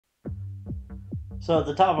So at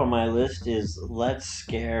the top of my list is Let's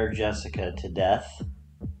Scare Jessica to Death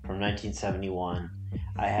from 1971.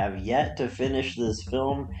 I have yet to finish this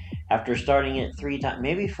film after starting it 3 times,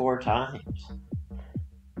 maybe 4 times.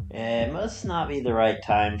 It must not be the right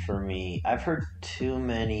time for me. I've heard too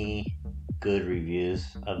many good reviews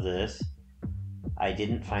of this. I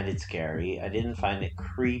didn't find it scary. I didn't find it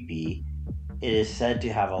creepy. It is said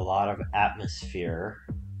to have a lot of atmosphere,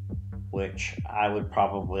 which I would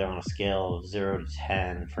probably, on a scale of 0 to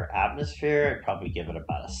 10 for atmosphere, I'd probably give it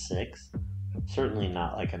about a 6. Certainly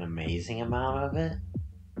not like an amazing amount of it.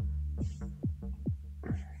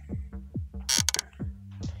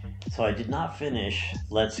 So I did not finish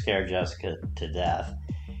Let's Scare Jessica to Death.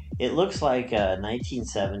 It looks like a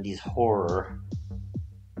 1970s horror,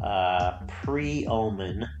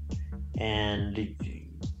 pre-Omen, and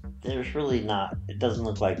there's really not, it doesn't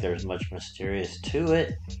look like there's much mysterious to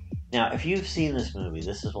it. Now, if you've seen this movie,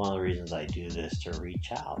 this is one of the reasons I do this, to reach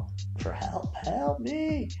out for help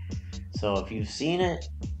me. So if you've seen it,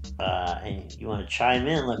 and you want to chime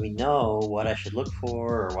in, let me know what I should look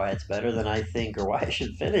for, or why it's better than I think, or why I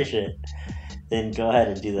should finish it, then go ahead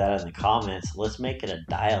and do that in the comments. Let's make it a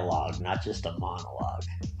dialogue, not just a monologue.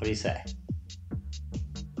 What do you say?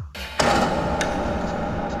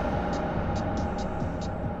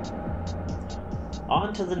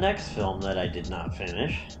 On to the next film that I did not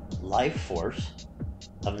finish, Life Force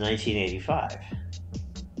of 1985.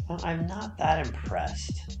 Well, I'm not that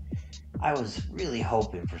impressed. I was really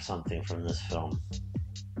hoping for something from this film.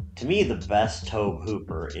 To me, the best Tobe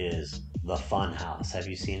Hooper is The Funhouse. Have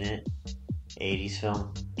you seen it? 80s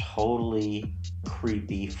film. Totally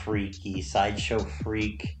creepy, freaky, sideshow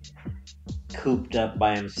freak, cooped up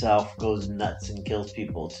by himself, goes nuts and kills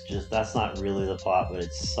people. It's just, that's not really the plot, but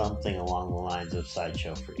it's something along the lines of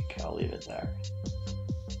sideshow freak. I'll leave it there.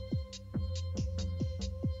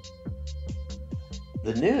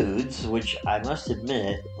 The nudes, which I must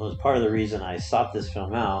admit was part of the reason I sought this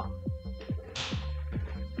film out,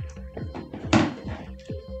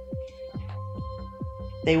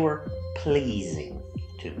 they were pleasing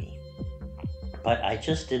to me. But I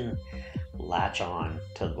just didn't latch on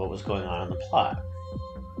to what was going on in the plot.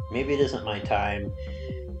 Maybe it isn't my time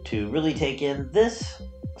to really take in this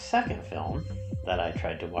second film that I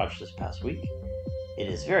tried to watch this past week. It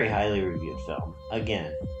is a very highly reviewed film.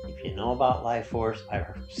 Again, if you know about Life Force, I've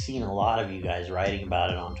seen a lot of you guys writing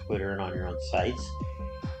about it on Twitter and on your own sites.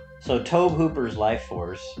 So Tobe Hooper's Life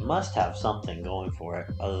Force must have something going for it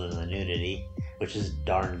other than the nudity, which is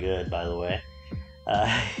darn good, by the way.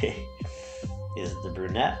 Is it the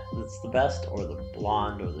brunette that's the best, or the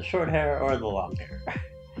blonde, or the short hair, or the long hair?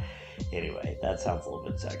 Anyway, that sounds a little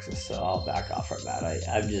bit sexist, so I'll back off from that.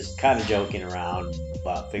 I'm just kind of joking around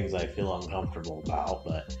about things I feel uncomfortable about,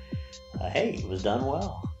 but hey, it was done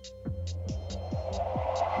well.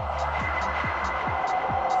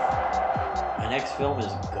 My next film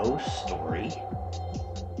is Ghost Story,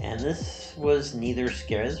 and this was neither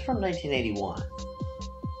scary. This is from 1981.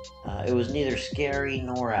 It was neither scary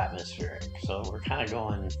nor atmospheric, so we're kind of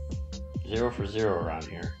going 0 for 0 around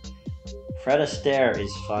here. Fred Astaire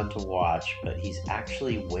is fun to watch, but he's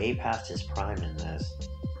actually way past his prime in this.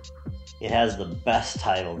 It has the best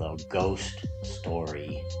title though, Ghost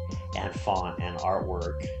Story, and font and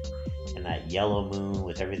artwork, and that yellow moon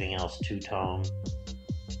with everything else two-tone.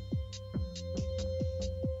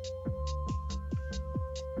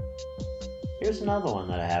 Here's another one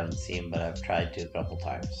that I haven't seen, but I've tried to a couple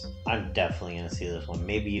times. I'm definitely going to see this one,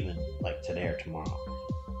 maybe even like today or tomorrow.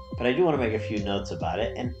 But I do want to make a few notes about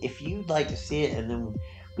it, and if you'd like to see it, and then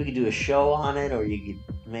we could do a show on it, or you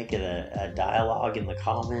could make it a dialogue in the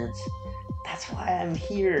comments, that's why I'm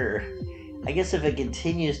here. I guess if it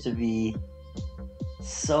continues to be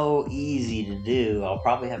so easy to do, I'll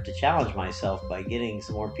probably have to challenge myself by getting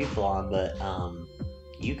some more people on, but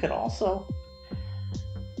you could also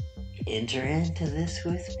enter into this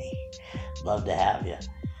with me. Love to have you.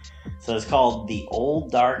 So it's called The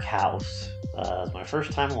Old Dark House. It's my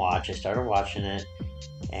first time watch. I started watching it,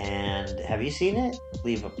 and have you seen it?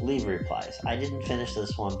 Leave replies. I didn't finish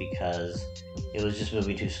this one because it was just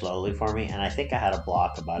moving too slowly for me, and I think I had a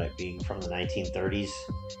block about it being from the 1930s.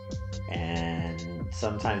 And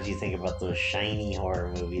sometimes you think about those shiny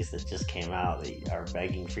horror movies that just came out that are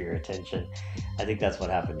begging for your attention. I think that's what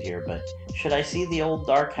happened here. But should I see The Old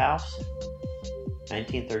Dark House?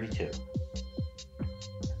 1932.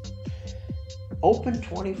 Open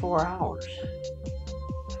 24 hours.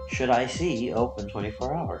 Should I see Open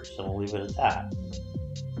 24 hours? So we'll leave it at that.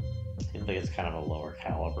 Seems like it's kind of a lower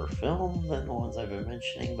caliber film than the ones I've been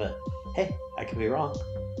mentioning, but hey, I could be wrong.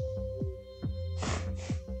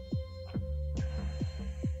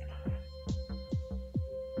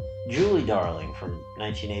 Julie Darling from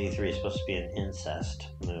 1983 is supposed to be an incest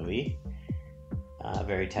movie.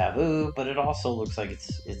 Very taboo, but it also looks like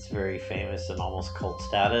it's very famous and almost cult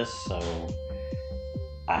status, so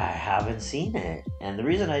I haven't seen it. And the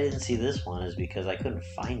reason I didn't see this one is because I couldn't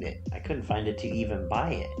find it. I couldn't find it to even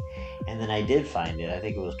buy it. And then I did find it. I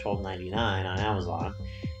think it was $12.99 on Amazon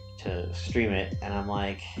to stream it, and I'm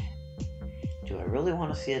like, do I really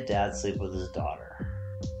want to see a dad sleep with his daughter?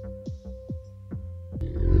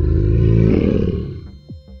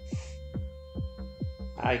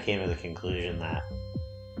 I came to the conclusion that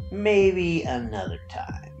maybe another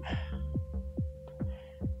time.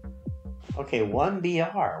 Okay,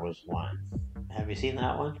 1BR was one. Have you seen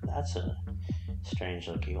that one? That's a strange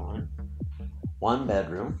looking one. One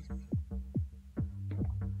Bedroom.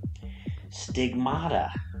 Stigmata.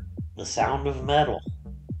 The Sound of Metal.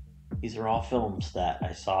 These are all films that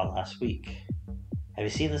I saw last week. Have you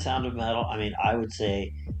seen The Sound of Metal? I mean, I would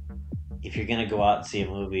say if you're going to go out and see a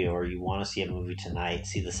movie, or you want to see a movie tonight,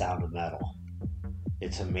 see The Sound of Metal.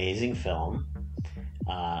 It's an amazing film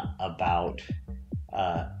about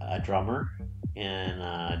a drummer in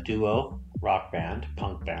a duo, rock band,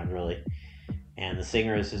 punk band really, and the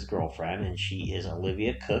singer is his girlfriend, and she is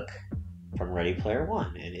Olivia Cook from Ready Player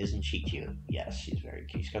One. And isn't she cute? Yes, she's very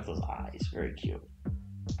cute. She's got those eyes, very cute.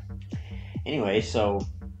 Anyway, so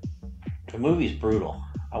the movie's brutal.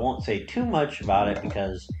 I won't say too much about it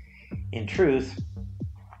because, in truth,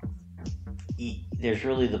 there's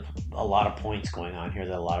really a lot of points going on here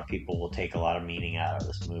that a lot of people will take a lot of meaning out of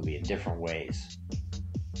this movie in different ways.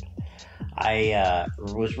 I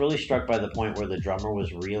was really struck by the point where the drummer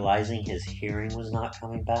was realizing his hearing was not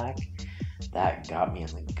coming back. That got me in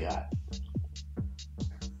the gut.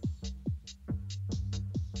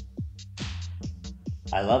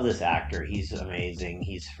 I love this actor. He's amazing.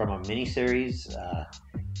 He's from a miniseries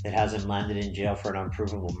that has him landed in jail for an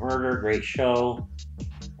unprovable murder. Great show.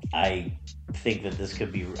 I think that this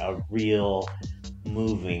could be a real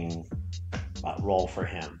moving role for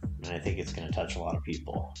him, and I think it's going to touch a lot of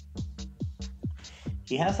people.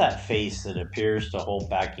 He has that face that appears to hold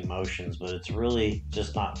back emotions, but it's really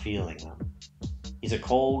just not feeling them. He's a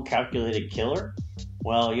cold, calculated killer.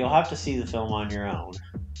 Well, you'll have to see the film on your own.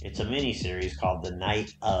 It's a miniseries called The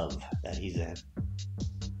Night Of that he's in.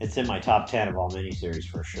 It's in my top 10 of all miniseries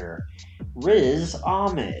for sure. Riz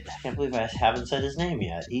Ahmed. I can't believe I haven't said his name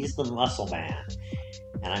yet. He's the muscle man.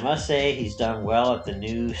 And I must say he's done well at the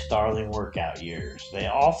new Starling workout years. They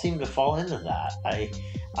all seem to fall into that.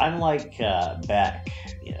 I'm like Beck.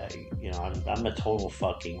 I'm a total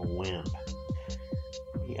fucking wimp.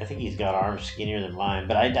 I think he's got arms skinnier than mine,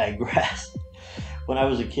 but I digress. When I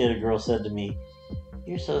was a kid, a girl said to me,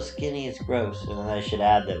 "You're so skinny, it's gross." And then I should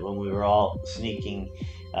add that when we were all sneaking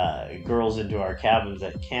girls into our cabins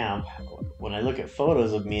at camp, when I look at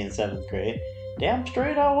photos of me in 7th grade, damn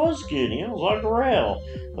straight I was skinny. I was like a rail.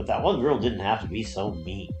 But that one girl didn't have to be so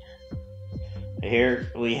mean.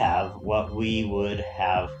 Here we have what we would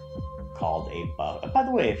have called a buff. By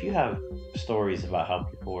the way, if you have stories about how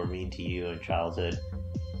people were mean to you in childhood,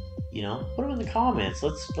 put them in the comments.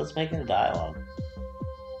 Let's make it a dialogue.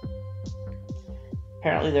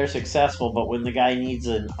 Apparently they're successful, but when the guy needs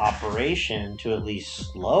an operation to at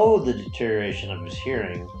least slow the deterioration of his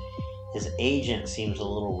hearing, his agent seems a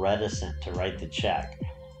little reticent to write the check.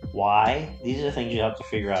 Why? These are things you have to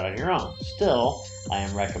figure out on your own. Still, I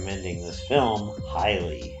am recommending this film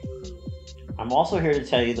highly. I'm also here to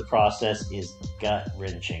tell you the process is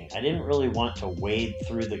gut-wrenching. I didn't really want to wade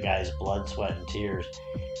through the guy's blood, sweat, and tears.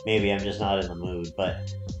 Maybe I'm just not in the mood,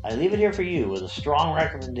 but I leave it here for you with a strong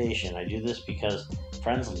recommendation. I do this because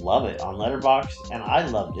friends love it on Letterboxd, and I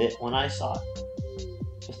loved it when I saw it.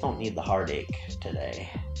 Just don't need the heartache today.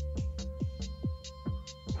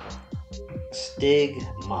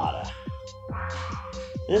 Stigmata.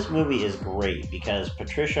 This movie is great because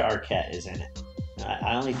Patricia Arquette is in it.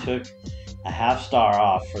 I only took a half star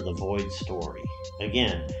off for the Void story.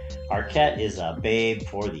 Again, Arquette is a babe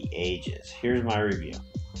for the ages. Here's my review.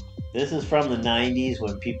 This is from the 90s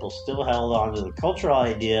when people still held on to the cultural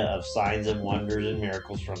idea of signs and wonders and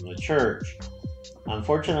miracles from the church.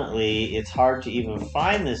 Unfortunately, it's hard to even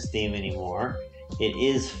find this theme anymore. It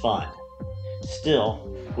is fun. Still,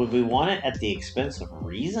 would we want it at the expense of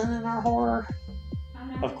reason in our horror?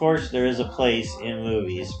 Of course, there is a place in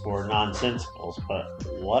movies for nonsensicals, but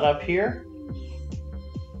what up here?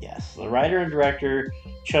 Yes, the writer and director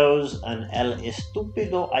chose an el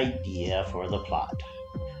estúpido idea for the plot.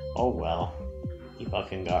 Oh well, he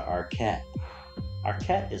fucking got Arquette.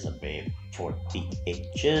 Arquette is a babe for the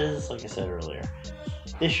ages, like I said earlier.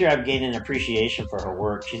 This year I've gained an appreciation for her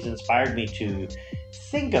work. She's inspired me to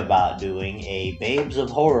think about doing a Babes of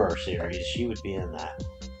Horror series. She would be in that.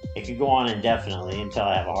 It could go on indefinitely until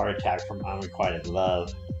I have a heart attack from unrequited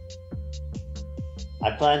love.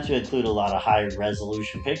 I plan to include a lot of high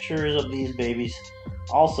resolution pictures of these babies.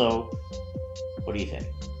 Also, what do you think?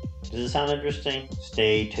 Does it sound interesting?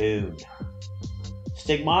 Stay tuned.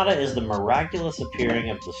 Stigmata is the miraculous appearing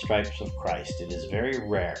of the stripes of Christ. It is very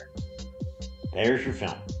rare. There's your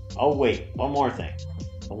film. Oh, wait, one more thing.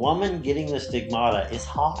 The woman getting the stigmata is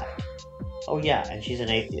hot. Oh, yeah, and she's an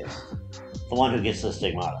atheist. The one who gets the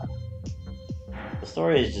stigmata. The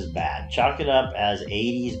story is just bad. Chalk it up as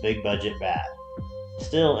 80s big budget bad.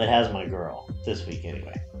 Still, it has my girl. This week,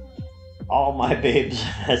 anyway. All my babes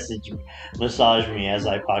massage me as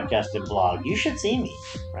I podcast and blog. You should see me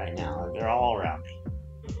right now. They're all around me.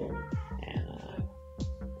 And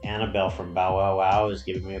Annabelle from Bow Wow Wow is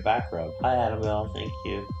giving me a back rub. Hi, Annabelle. Thank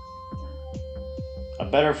you. A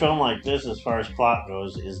better film like this, as far as plot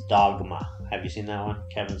goes, is Dogma. Have you seen that one?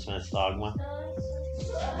 Kevin Smith's Dogma?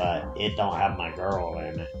 But it don't have my girl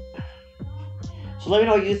in it. So let me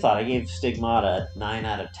know what you thought. I gave Stigmata 9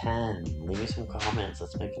 out of 10. Leave me some comments.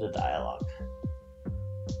 Let's make it a dialogue.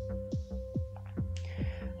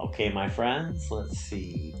 Okay, my friends, let's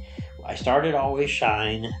see. I started Always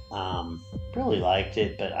Shine. Really liked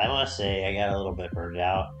it, but I must say I got a little bit burned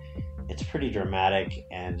out. It's pretty dramatic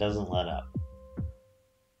and doesn't let up.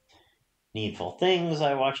 Needful Things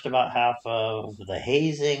I watched about half of. The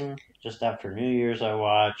Hazing, just after New Year's I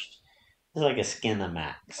watched. It's like a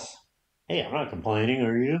Skinamax. Hey, I'm not complaining,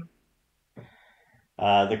 are you?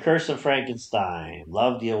 The Curse of Frankenstein.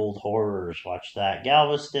 Love the old horrors. Watch that.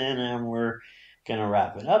 Galveston, and we're gonna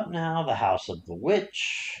wrap it up now. The House of the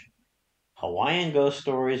Witch. Hawaiian Ghost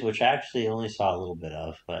Stories, which I actually only saw a little bit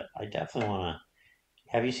of, but I definitely want to.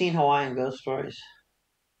 Have you seen Hawaiian Ghost Stories?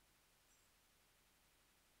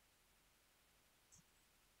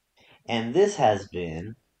 And this has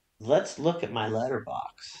been. Let's look at my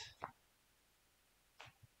letterbox.